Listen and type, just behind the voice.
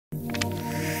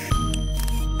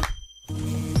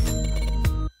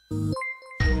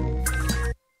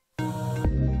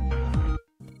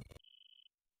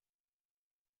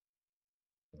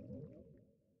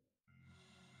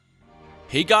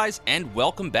Hey guys, and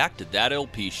welcome back to That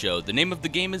LP Show. The name of the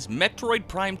game is Metroid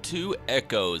Prime 2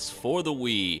 Echoes for the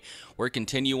Wii. We're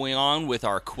continuing on with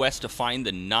our quest to find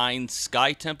the 9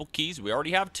 Sky Temple keys. We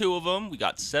already have 2 of them. We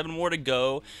got 7 more to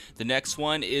go. The next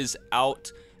one is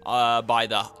out at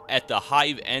the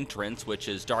Hive entrance, which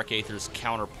is Dark Aether's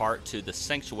counterpart to the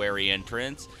Sanctuary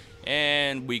entrance.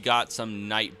 And we got some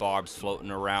night barbs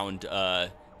floating around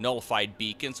nullified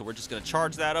beacon, so we're just going to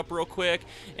charge that up real quick,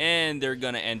 and they're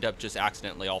going to end up just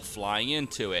accidentally all flying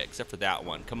into it, except for that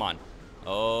one. Come on.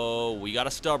 Oh, we got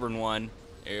a stubborn one.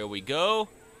 There we go.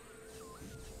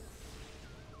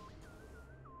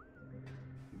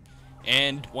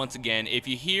 And once again, if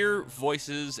you hear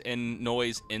voices and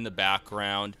noise in the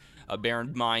background, bear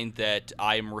in mind that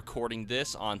I am recording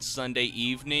this on Sunday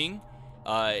evening,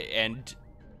 and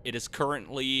it is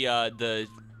currently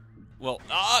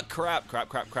crap.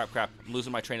 I'm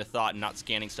losing my train of thought and not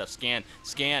scanning stuff. Scan.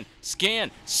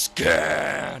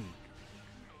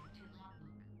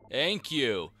 Thank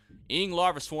you. Ing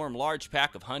larva swarm, large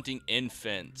pack of hunting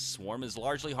infants. Swarm is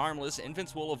largely harmless.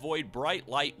 Infants will avoid bright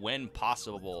light when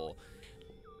possible.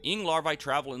 Ing larvae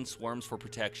travel in swarms for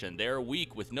protection. They are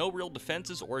weak with no real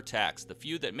defenses or attacks. The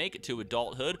few that make it to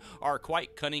adulthood are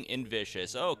quite cunning and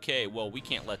vicious. Okay, well, we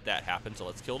can't let that happen, so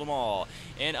let's kill them all.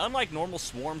 And unlike normal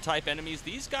swarm type enemies,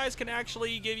 these guys can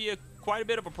actually give you quite a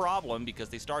bit of a problem because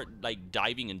they start like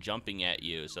diving and jumping at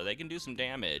you, so they can do some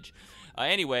damage.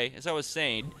 Anyway, as I was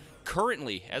saying,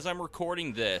 currently, as I'm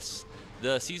recording this,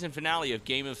 the season finale of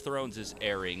Game of Thrones is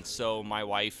airing, so my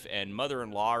wife and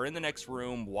mother-in-law are in the next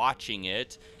room watching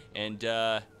it, and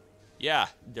yeah,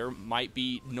 there might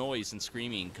be noise and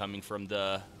screaming coming from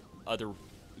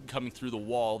coming through the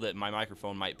wall that my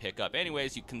microphone might pick up.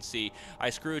 Anyways, you can see I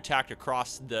screw attacked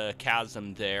across the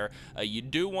chasm there. You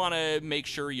do want to make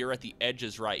sure you're at the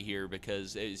edges right here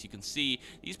because, as you can see,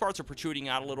 these parts are protruding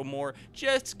out a little more.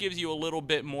 Just gives you a little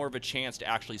bit more of a chance to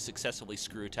actually successfully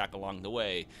screw attack along the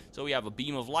way. So we have a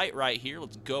beam of light right here.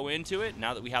 Let's go into it.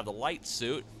 Now that we have the light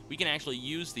suit, we can actually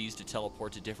use these to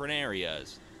teleport to different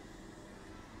areas.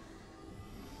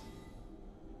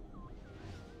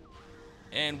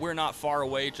 And we're not far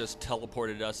away, just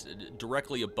teleported us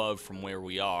directly above from where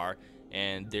we are.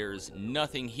 And there's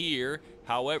nothing here.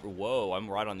 However, whoa, I'm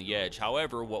right on the edge.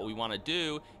 However, what we want to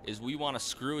do is we want to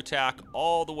screw attack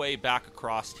all the way back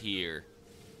across here.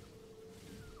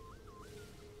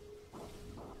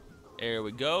 There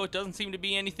we go. It doesn't seem to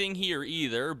be anything here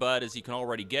either, but as you can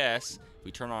already guess, if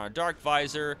we turn on our dark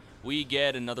visor, we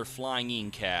get another flying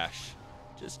ink cache.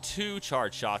 Just 2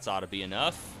 charge shots ought to be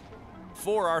enough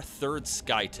for our 3rd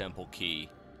Sky Temple key.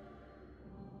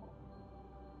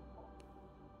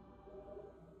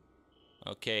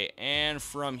 Okay, and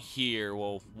from here,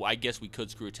 well, I guess we could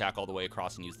screw attack all the way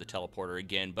across and use the teleporter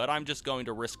again, but I'm just going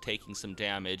to risk taking some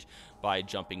damage by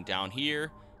jumping down here.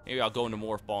 Maybe I'll go into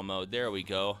Morph Ball mode. There we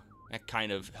go. That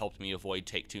kind of helped me avoid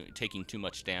taking too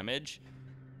much damage.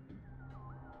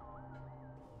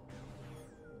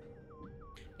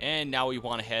 And now we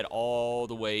want to head all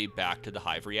the way back to the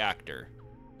Hive reactor.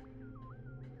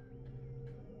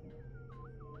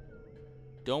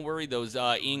 Don't worry, those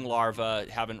Ing larvae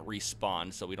haven't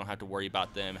respawned, so we don't have to worry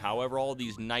about them. However, all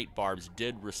these night barbs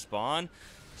did respawn,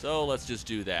 so let's just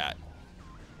do that.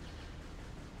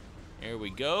 There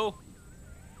we go.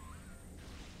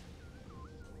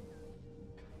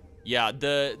 Yeah,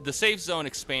 the safe zone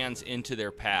expands into their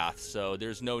path, so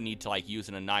there's no need to like use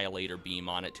an Annihilator Beam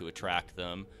on it to attract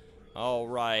them.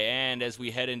 Alright, and as we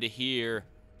head into here,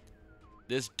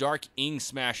 this Dark Ing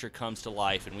Smasher comes to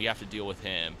life, and we have to deal with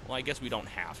him. Well, I guess we don't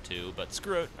have to, but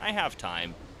screw it, I have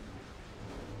time.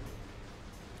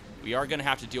 We are going to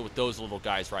have to deal with those little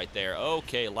guys right there.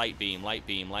 Okay, light beam, light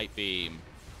beam, light beam.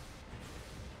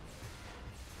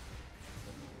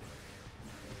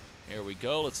 Here we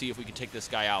go. Let's see if we can take this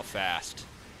guy out fast.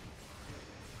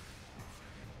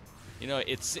 You know,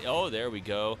 oh, there we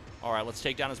go. All right, let's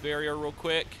take down his barrier real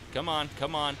quick. Come on,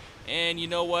 come on. And you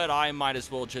know what? I might as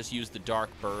well just use the Dark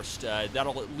Burst.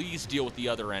 That'll at least deal with the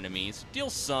other enemies. Deal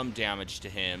some damage to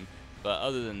him, but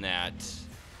other than that,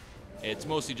 it's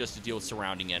mostly just to deal with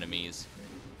surrounding enemies.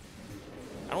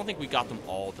 I don't think we got them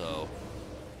all, though.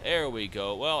 There we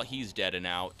go. Well, he's dead and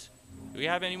out. Do we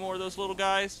have any more of those little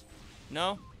guys?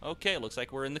 No? Okay, looks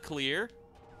like we're in the clear.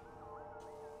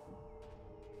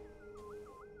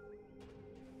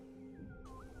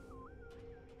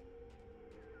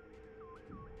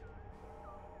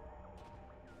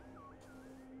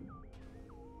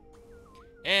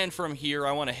 And from here,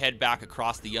 I want to head back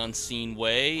across the unseen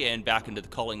way and back into the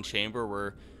culling chamber.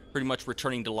 We're pretty much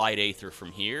returning to Light Aether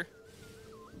from here.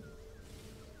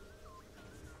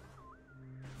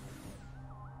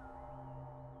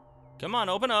 Come on,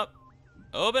 open up.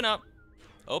 Open up.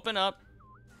 Open up.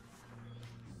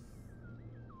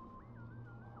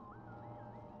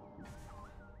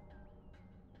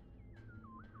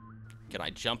 Can I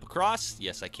jump across?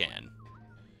 Yes, I can.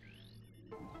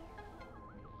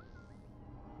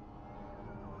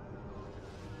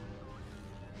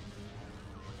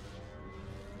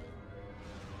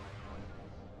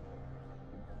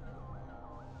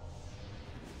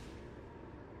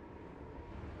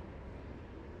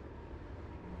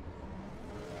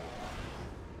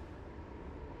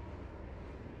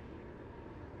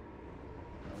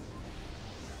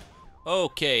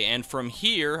 Okay, and from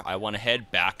here, I want to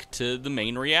head back to the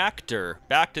main reactor.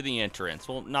 Back to the entrance.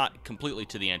 Well, not completely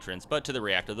to the entrance, but to the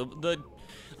reactor. The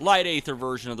light aether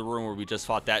version of the room where we just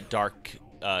fought that dark,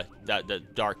 the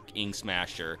dark ink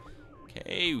smasher.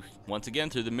 Okay, once again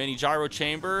through the mini gyro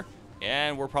chamber,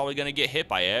 and we're probably going to get hit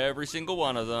by every single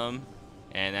one of them.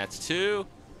 And that's 2.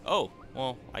 Oh,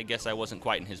 well, I guess I wasn't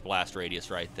quite in his blast radius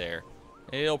right there.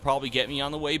 It'll probably get me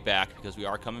on the way back because we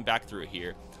are coming back through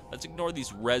here. Let's ignore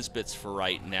these res bits for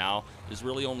right now. There's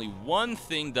really only one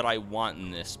thing that I want in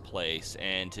this place,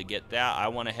 and to get that, I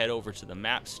want to head over to the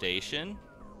map station.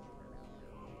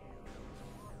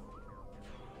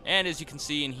 And as you can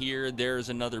see in here, there's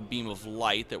another beam of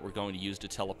light that we're going to use to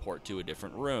teleport to a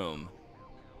different room.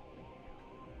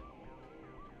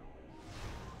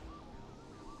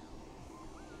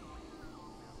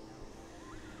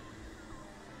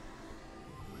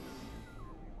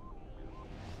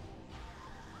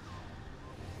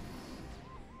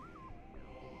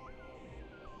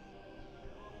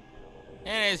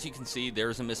 And as you can see,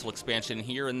 there's a missile expansion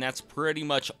here, and that's pretty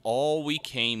much all we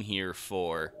came here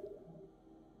for.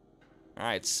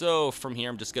 Alright, so from here,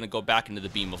 I'm just going to go back into the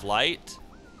beam of light.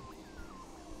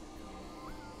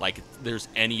 Like, if there's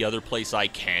any other place I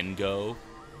can go.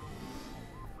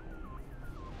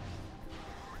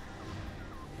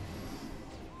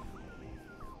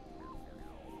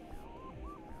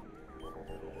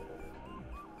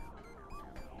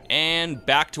 And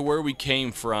back to where we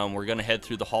came from. We're going to head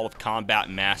through the Hall of Combat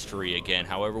Mastery again.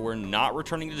 However, we're not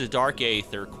returning to the Dark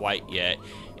Aether quite yet.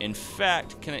 In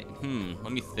fact, can I...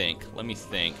 let me think.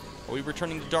 Are we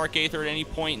returning to Dark Aether at any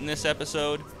point in this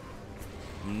episode?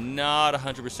 I'm not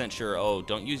 100% sure. Oh,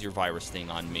 don't use your virus thing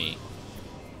on me.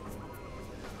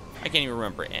 I can't even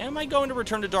remember. Am I going to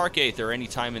return to Dark Aether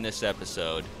anytime in this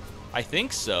episode? I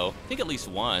think so. I think at least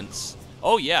once.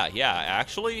 Oh, yeah,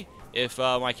 actually... If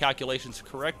my calculations are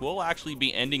correct, we'll actually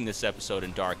be ending this episode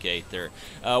in Dark Aether.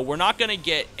 We're not going to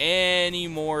get any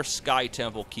more Sky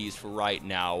Temple keys for right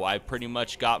now. I pretty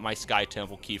much got my Sky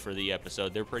Temple key for the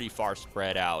episode. They're pretty far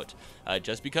spread out.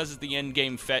 Just because it's the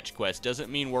end-game fetch quest doesn't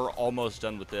mean we're almost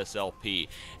done with this LP.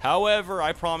 However,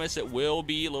 I promise it will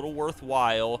be a little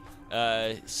worthwhile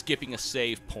skipping a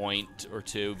save point or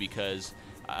two, because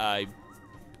I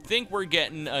think we're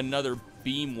getting another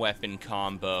beam weapon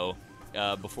combo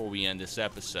before we end this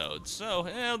episode. So,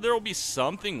 there will be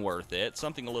something worth it,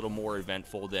 something a little more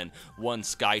eventful than one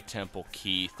Sky Temple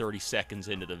key 30 seconds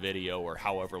into the video, or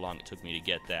however long it took me to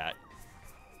get that.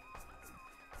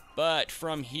 But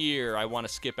from here, I want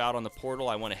to skip out on the portal.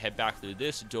 I want to head back through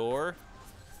this door.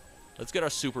 Let's get our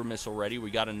super missile ready.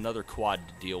 We got another quad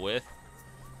to deal with.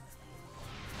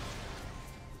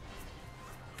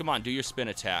 Come on, do your spin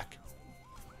attack.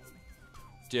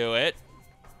 Do it.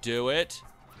 Do it.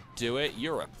 Do it.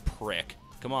 You're a prick.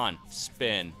 Come on.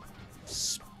 Spin.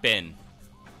 Spin.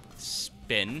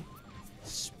 Spin.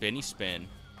 Spinny spin.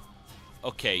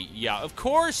 Okay, yeah, of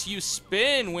course you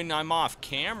spin when I'm off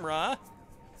camera.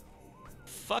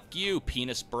 Fuck you,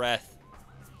 penis breath.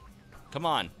 Come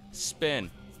on.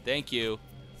 Spin. Thank you.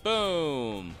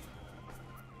 Boom.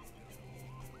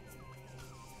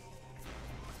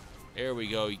 There we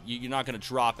go. You're not going to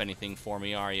drop anything for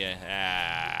me, are you?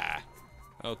 Ah.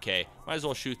 Okay, might as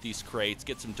well shoot these crates,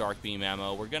 get some dark beam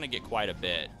ammo. We're gonna get quite a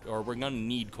bit, or we're gonna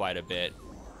need quite a bit.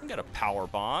 I got a power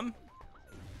bomb.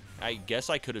 I guess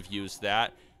I could have used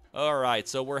that. Alright,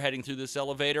 so we're heading through this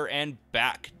elevator and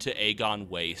back to Agon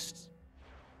Waste.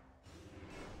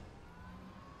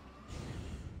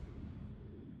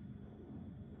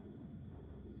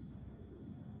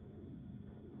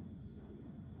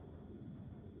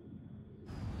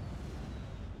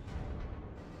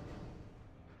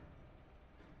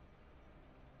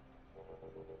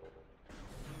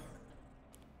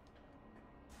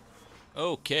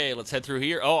 Okay, let's head through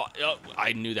here. Oh,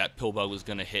 I knew that pillbug was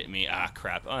going to hit me. Ah,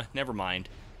 crap. Never mind.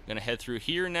 I'm going to head through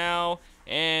here now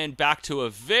and back to a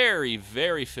very,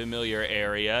 very familiar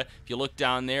area. If you look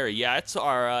down there, yeah, it's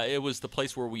our, it was the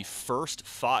place where we first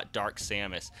fought Dark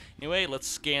Samus. Anyway, let's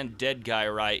scan dead guy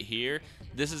right here.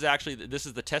 This is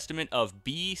the testament of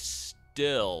be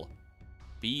still.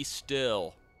 Be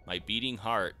still, my beating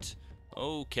heart.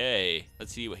 Okay,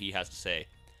 let's see what he has to say.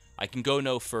 I can go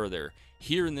no further.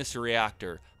 Here in this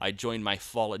reactor, I join my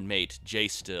fallen mate, J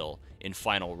Still, in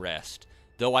final rest.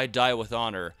 Though I die with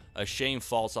honor, a shame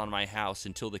falls on my house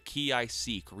until the key I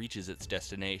seek reaches its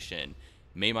destination.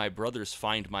 May my brothers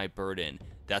find my burden,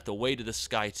 that the way to the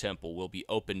Sky Temple will be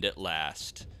opened at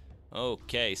last.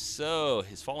 Okay, so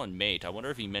his fallen mate, I wonder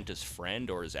if he meant his friend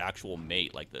or his actual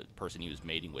mate, like the person he was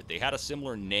mating with. They had a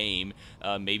similar name.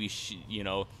 Maybe,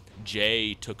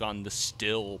 Jay took on the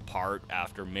Still part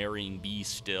after marrying B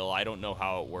Still. I don't know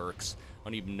how it works. I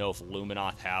don't even know if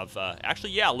Luminoth have...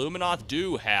 actually, yeah, Luminoth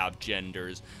do have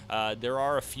genders. There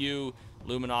are a few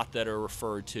Luminoth that are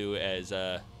referred to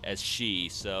as she,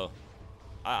 so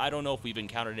I don't know if we've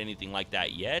encountered anything like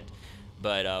that yet,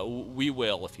 but we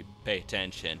will if you pay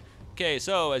attention. Okay,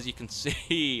 so as you can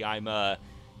see, I'm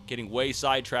getting way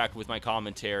sidetracked with my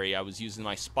commentary. I was using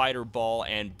my Spider Ball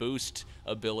and Boost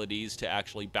abilities to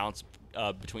actually bounce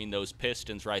between those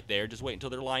pistons right there. Just wait until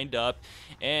they're lined up,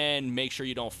 and make sure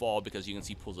you don't fall, because you can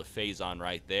see pools of Phazon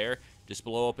right there. Just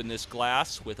blow open this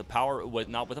glass with a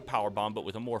not with a power bomb, but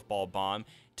with a Morph Ball bomb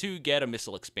to get a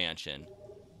missile expansion.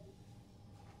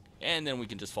 And then we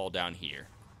can just fall down here.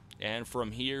 And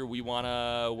from here, we want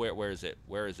to... Where is it?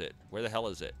 Where is it? Where the hell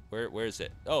is it? Where is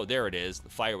it? Oh, there it is. The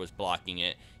fire was blocking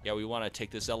it. Yeah, we want to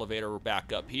take this elevator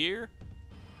back up here.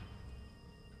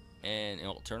 And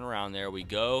it'll turn around. There we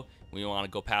go. We want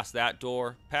to go past that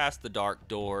door, past the dark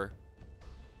door.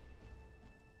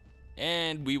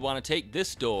 And we want to take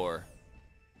this door.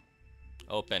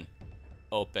 Open.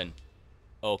 Open.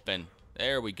 Open.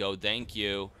 There we go. Thank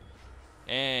you.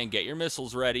 And get your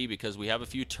missiles ready, because we have a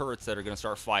few turrets that are going to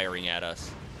start firing at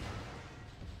us.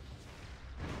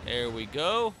 There we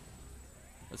go.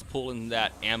 Let's pull in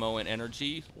that ammo and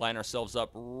energy. Line ourselves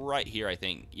up right here, I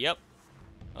think. Yep.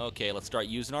 Okay, let's start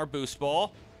using our boost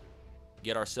ball.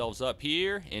 Get ourselves up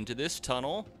here into this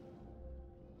tunnel.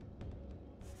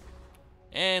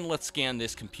 And let's scan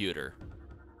this computer.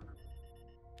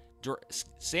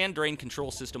 Sand drain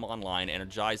control system online.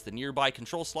 Energize the nearby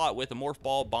control slot with a Morph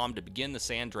Ball bomb to begin the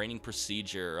sand draining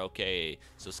procedure. Okay,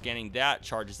 so scanning that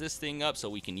charges this thing up so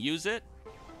we can use it.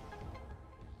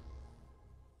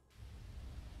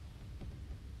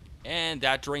 And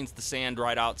that drains the sand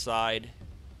right outside,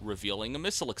 revealing a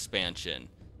missile expansion.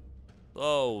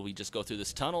 Oh, we just go through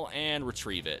this tunnel and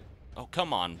retrieve it. Oh,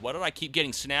 come on. What did I keep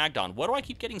getting snagged on? What do I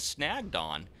keep getting snagged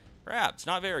on? Crap, it's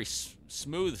not very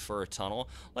smooth for a tunnel.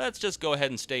 Let's just go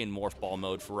ahead and stay in Morph Ball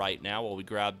mode for right now while we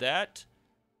grab that.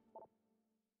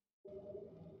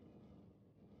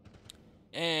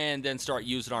 And then start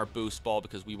using our boost ball,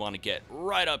 because we want to get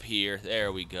right up here.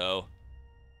 There we go.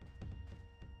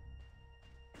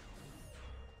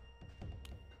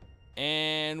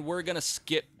 And we're going to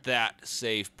skip that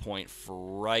save point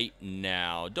for right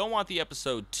now. Don't want the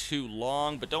episode too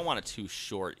long, but don't want it too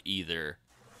short either.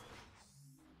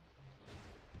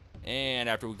 And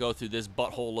after we go through this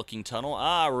butthole-looking tunnel...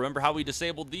 remember how we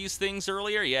disabled these things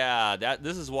earlier? Yeah,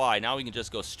 this is why. Now we can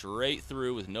just go straight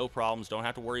through with no problems. Don't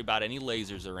have to worry about any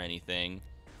lasers or anything.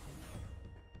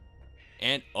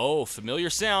 And, oh,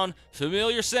 familiar sound.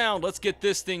 Familiar sound. Let's get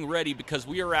this thing ready, because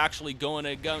we are actually going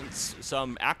against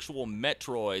some actual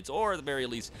Metroids, or at the very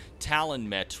least, Talon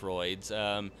Metroids.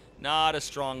 Not as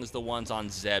strong as the ones on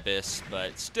Zebes,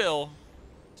 but still,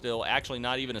 actually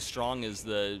not even as strong as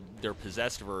their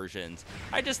possessed versions.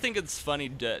 I just think it's funny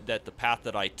that the path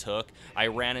that I took, I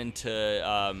ran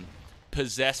into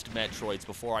possessed Metroids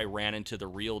before I ran into the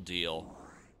real deal.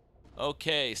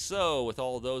 Okay, so with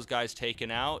all of those guys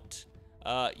taken out,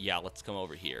 yeah, let's come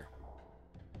over here.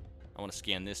 I want to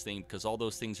scan this thing, because all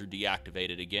those things are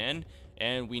deactivated again,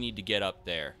 and we need to get up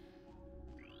there.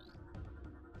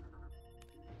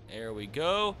 There we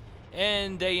go.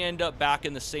 And they end up back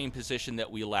in the same position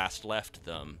that we last left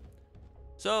them.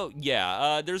 So,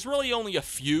 yeah, there's really only a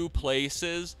few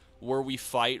places where we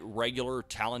fight regular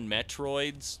Talon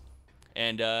Metroids.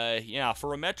 And, yeah,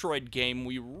 for a Metroid game,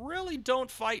 we really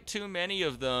don't fight too many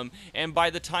of them. And by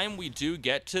the time we do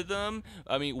get to them,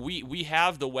 I mean, we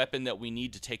have the weapon that we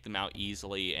need to take them out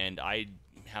easily. And I'm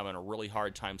having a really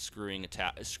hard time screw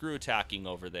attacking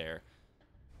over there.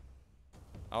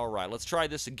 Alright, let's try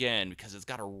this again, because it's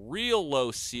got a real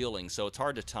low ceiling, so it's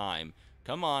hard to time.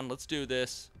 Come on, let's do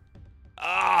this.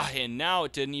 And now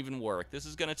it didn't even work. This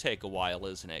is going to take a while,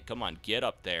 isn't it? Come on, get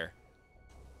up there.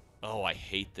 Oh, I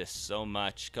hate this so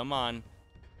much. Come on.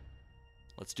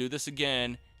 Let's do this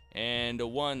again. And a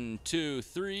 1, 2,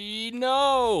 3,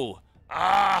 no!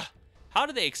 How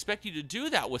do they expect you to do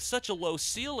that with such a low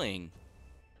ceiling?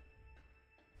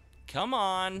 Come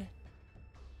on.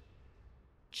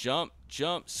 Jump,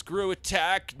 jump, screw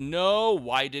attack. No,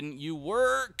 why didn't you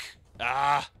work?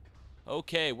 Ah.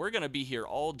 Okay, we're gonna be here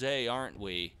all day, aren't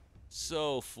we?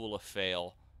 So full of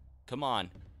fail. Come on.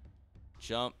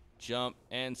 Jump, jump,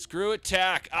 and screw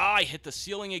attack. Ah, I hit the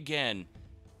ceiling again.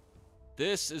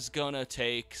 This is gonna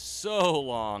take so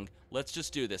long. Let's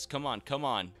just do this. Come on, come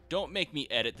on. Don't make me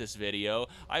edit this video.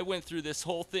 I went through this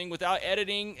whole thing without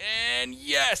editing, and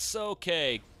yes,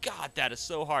 okay. God, that is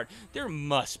so hard. There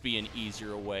must be an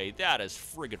easier way. That is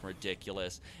friggin'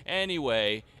 ridiculous.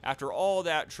 Anyway, after all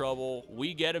that trouble,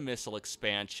 we get a missile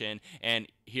expansion, and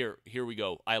here we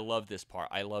go. I love this part.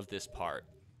 I love this part.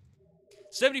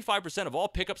 75% of all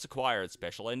pickups acquired.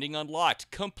 Special ending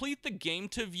unlocked. Complete the game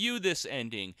to view this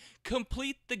ending.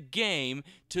 Complete the game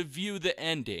to view the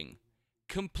ending.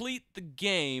 Complete the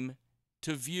game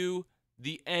to view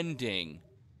the ending.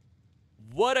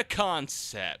 What a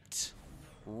concept.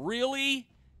 Really?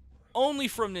 Only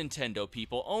from Nintendo,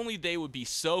 people. Only they would be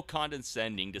so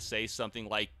condescending to say something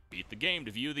like, beat the game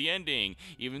to view the ending.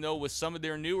 Even though with some of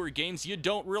their newer games, you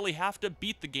don't really have to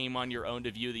beat the game on your own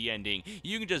to view the ending.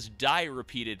 You can just die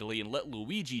repeatedly and let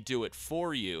Luigi do it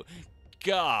for you.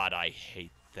 God, I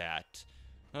hate that.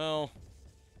 Well,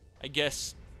 I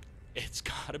guess it's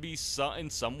gotta be in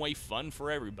some way fun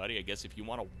for everybody. I guess if you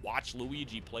want to watch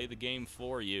Luigi play the game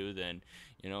for you, then,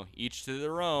 you know, each to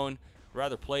their own. I'd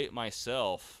rather play it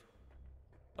myself.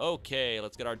 Okay,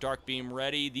 let's get our Dark Beam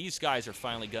ready. These guys are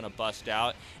finally gonna bust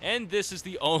out. And this is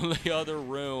the only other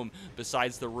room,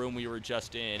 besides the room we were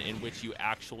just in which you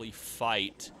actually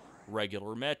fight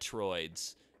regular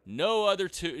Metroids. No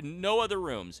other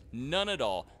rooms, none at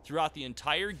all. Throughout the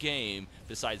entire game,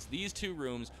 besides these two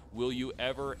rooms, will you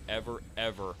ever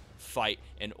fight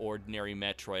an ordinary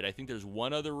Metroid. I think there's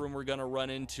one other room we're gonna run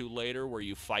into later where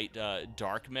you fight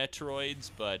Dark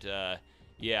Metroids, but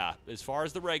yeah, as far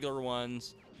as the regular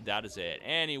ones, that is it.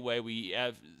 Anyway, we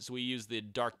use the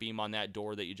Dark Beam on that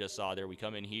door that you just saw there. We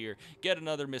come in here, get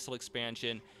another missile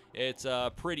expansion. It's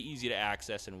pretty easy to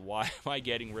access, and why am I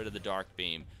getting rid of the Dark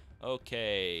Beam?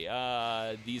 Okay,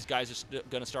 these guys are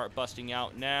gonna start busting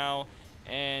out now,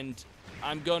 and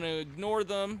I'm gonna ignore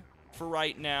them for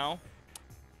right now.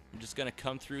 I'm just gonna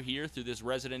come through here, through this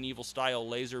Resident Evil style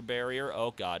laser barrier.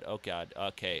 Oh god,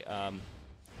 okay,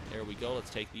 there we go.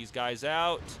 Let's take these guys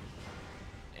out.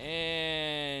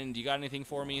 And you got anything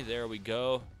for me? There we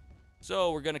go.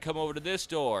 So we're gonna come over to this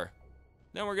door.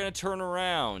 Then we're gonna turn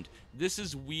around. This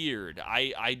is weird.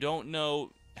 I don't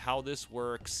know how this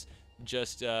works.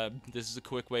 Just, this is a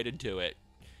quick way to do it.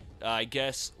 I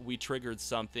guess we triggered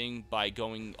something by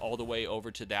going all the way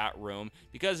over to that room.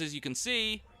 Because as you can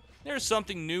see, there's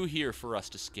something new here for us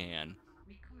to scan.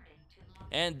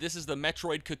 And this is the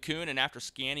Metroid Cocoon, and after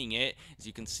scanning it, as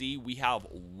you can see, we have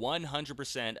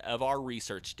 100% of our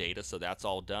research data, so that's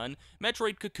all done.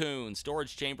 Metroid Cocoon,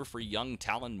 storage chamber for young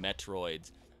Talon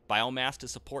Metroids. Biomass to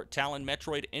support Talon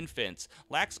Metroid infants,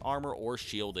 lacks armor or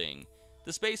shielding.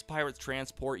 The space pirates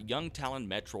transport young Talon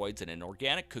Metroids in an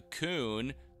organic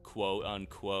cocoon, quote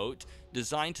unquote,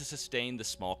 designed to sustain the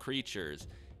small creatures.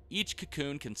 Each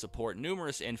cocoon can support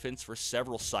numerous infants for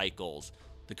several cycles.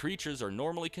 The creatures are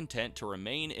normally content to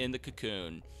remain in the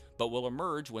cocoon, but will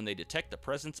emerge when they detect the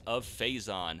presence of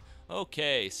Phazon.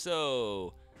 Okay,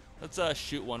 so let's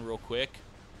shoot one real quick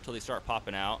until they start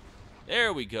popping out.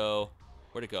 There we go.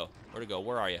 Where'd it go? Where'd it go?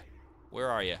 Where are you? Where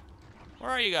are you? Where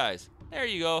are you guys? There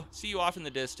you go. See you off in the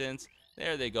distance.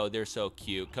 There they go. They're so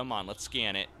cute. Come on, let's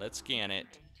scan it. Let's scan it.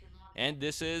 And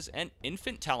this is an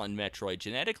infant Talon Metroid,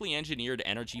 genetically engineered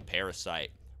energy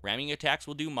parasite. Ramming attacks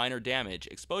will do minor damage.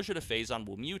 Exposure to Phazon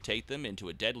will mutate them into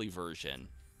a deadly version.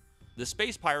 The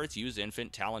space pirates use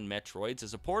infant Talon Metroids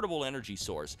as a portable energy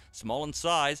source. Small in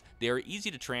size, they are easy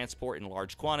to transport in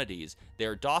large quantities. They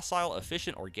are docile,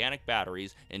 efficient organic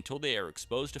batteries until they are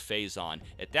exposed to Phazon.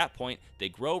 At that point, they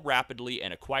grow rapidly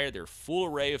and acquire their full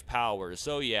array of powers.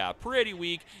 So yeah, pretty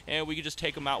weak, and we can just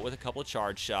take them out with a couple of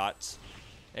charge shots.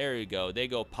 There you go, they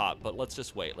go pop, but let's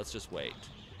just wait,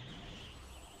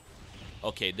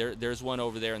 Okay, there's one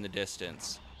over there in the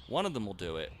distance. One of them will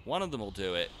do it. One of them will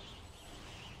do it.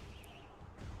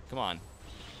 Come on.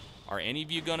 Are any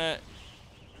of you gonna...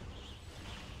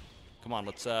 Come on,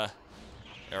 let's,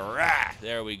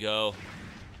 there we go.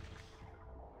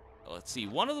 Let's see,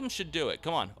 one of them should do it.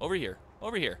 Come on, over here,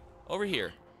 over here, over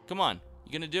here. Come on,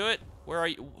 you gonna do it? Where are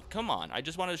you? Come on, I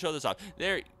just wanted to show this off.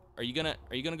 There, are you gonna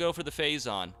go for the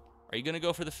Phazon? Are you gonna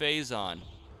go for the Phazon?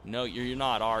 No, you're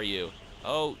not, are you?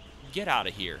 Oh, get out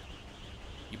of here.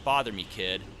 You bother me,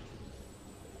 kid.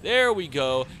 There we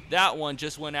go. That one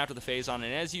just went after the Phazon,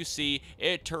 and as you see,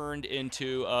 it turned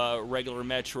into a regular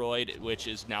Metroid, which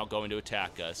is now going to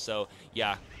attack us. So,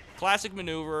 yeah, classic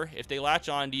maneuver. If they latch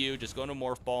onto you, just go into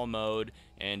Morph Ball mode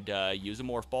and use a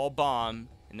Morph Ball Bomb,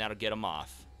 and that'll get them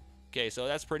off. Okay, so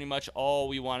that's pretty much all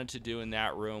we wanted to do in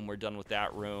that room. We're done with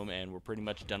that room, and we're pretty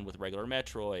much done with regular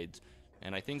Metroids.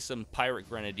 And I think some Pirate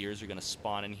Grenadiers are going to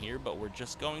spawn in here, but we're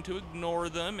just going to ignore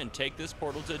them and take this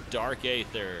portal to Dark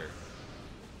Aether.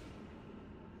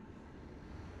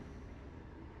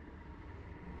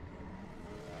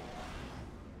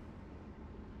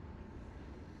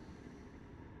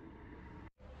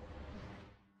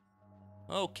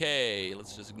 Okay,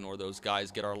 let's just ignore those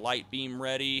guys, get our light beam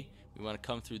ready. We want to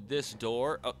come through this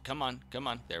door. Oh, come on, come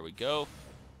on. There we go.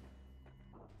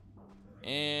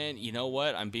 And you know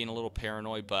what? I'm being a little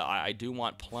paranoid, but I do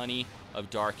want plenty of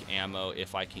dark ammo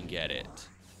if I can get it.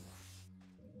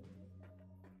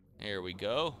 There we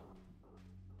go.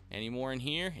 Any more in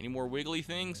here? Any more wiggly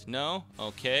things? No?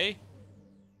 Okay.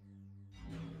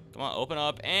 Come on, open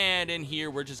up, and in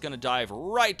here we're just going to dive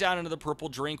right down into the purple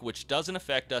drink, which doesn't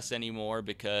affect us anymore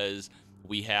because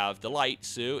we have the light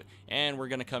suit, and we're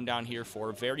going to come down here for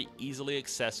a very easily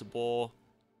accessible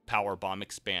power bomb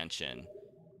expansion.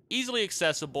 Easily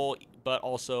accessible, but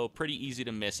also pretty easy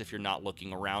to miss if you're not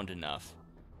looking around enough.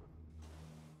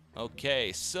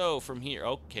 Okay, so from here,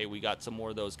 okay, we got some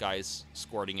more of those guys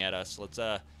squirting at us. Let's,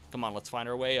 come on, let's find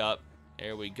our way up.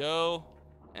 There we go.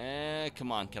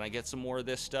 Come on, can I get some more of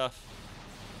this stuff?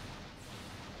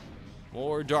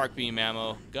 More dark beam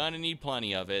ammo. Gonna need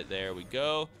plenty of it. There we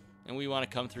go. And we want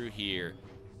to come through here.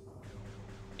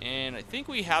 And I think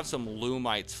we have some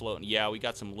Loomites floating. Yeah, we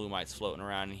got some Loomites floating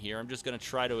around in here. I'm just gonna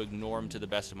try to ignore them to the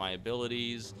best of my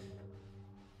abilities.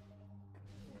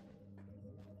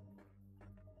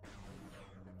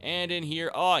 And in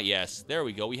here, oh yes, there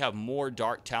we go. We have more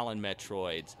Dark Talon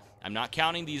Metroids. I'm not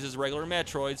counting these as regular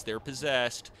Metroids. They're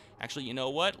possessed. Actually, you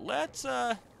know what? Let's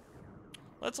let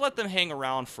them hang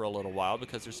around for a little while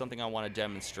because there's something I want to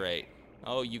demonstrate.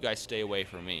 Oh, you guys stay away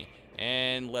from me.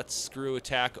 And let's screw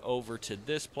attack over to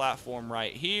this platform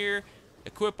right here.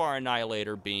 Equip our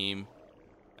Annihilator Beam.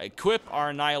 Equip our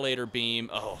Annihilator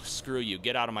Beam. Oh, screw you.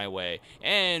 Get out of my way.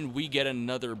 And we get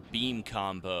another beam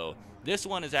combo. This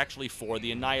one is actually for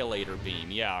the Annihilator Beam.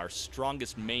 Yeah, our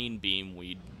strongest main beam.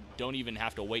 We don't even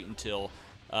have to wait until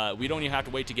we don't even have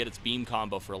to wait to get its beam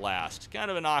combo for last. Kind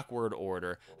of an awkward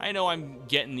order. I know I'm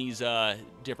getting these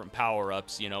different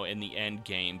power-ups, you know, in the end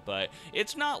game, but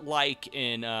it's not like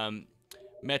in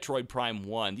Metroid Prime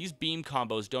 1. These beam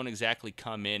combos don't exactly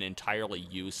come in entirely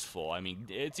useful. I mean,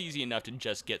 it's easy enough to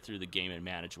just get through the game and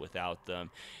manage without them.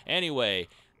 Anyway,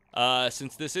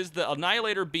 since this is the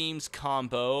Annihilator Beams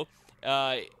combo,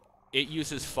 it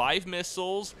uses 5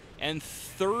 missiles and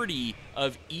 30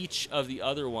 of each of the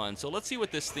other ones. So let's see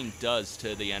what this thing does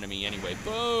to the enemy anyway.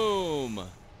 Boom!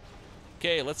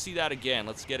 Okay, let's see that again.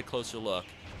 Let's get a closer look.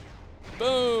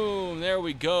 Boom! There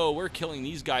we go. We're killing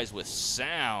these guys with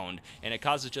sound. And it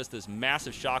causes just this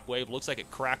massive shockwave. Looks like it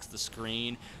cracks the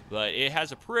screen, but it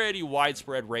has a pretty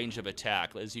widespread range of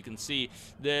attack. As you can see,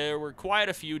 there were quite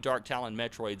a few Dark Talon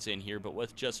Metroids in here, but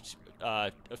with just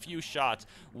a few shots,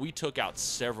 we took out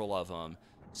several of them.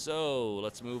 So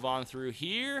let's move on through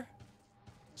here.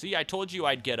 See, I told you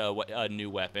I'd get a new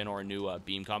weapon or a new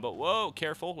beam combo. Whoa,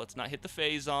 careful. Let's not hit the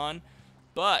Phazon.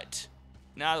 But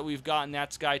now that we've gotten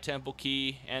that Sky Temple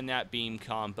key and that beam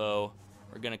combo,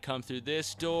 we're going to come through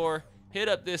this door, hit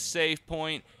up this save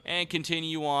point, and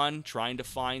continue on trying to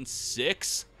find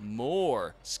 6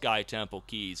 more Sky Temple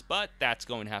keys. But that's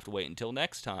going to have to wait until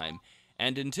next time.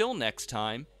 And until next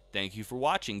time, thank you for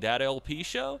watching That LP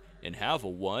Show, and have a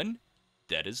one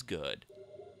that is good.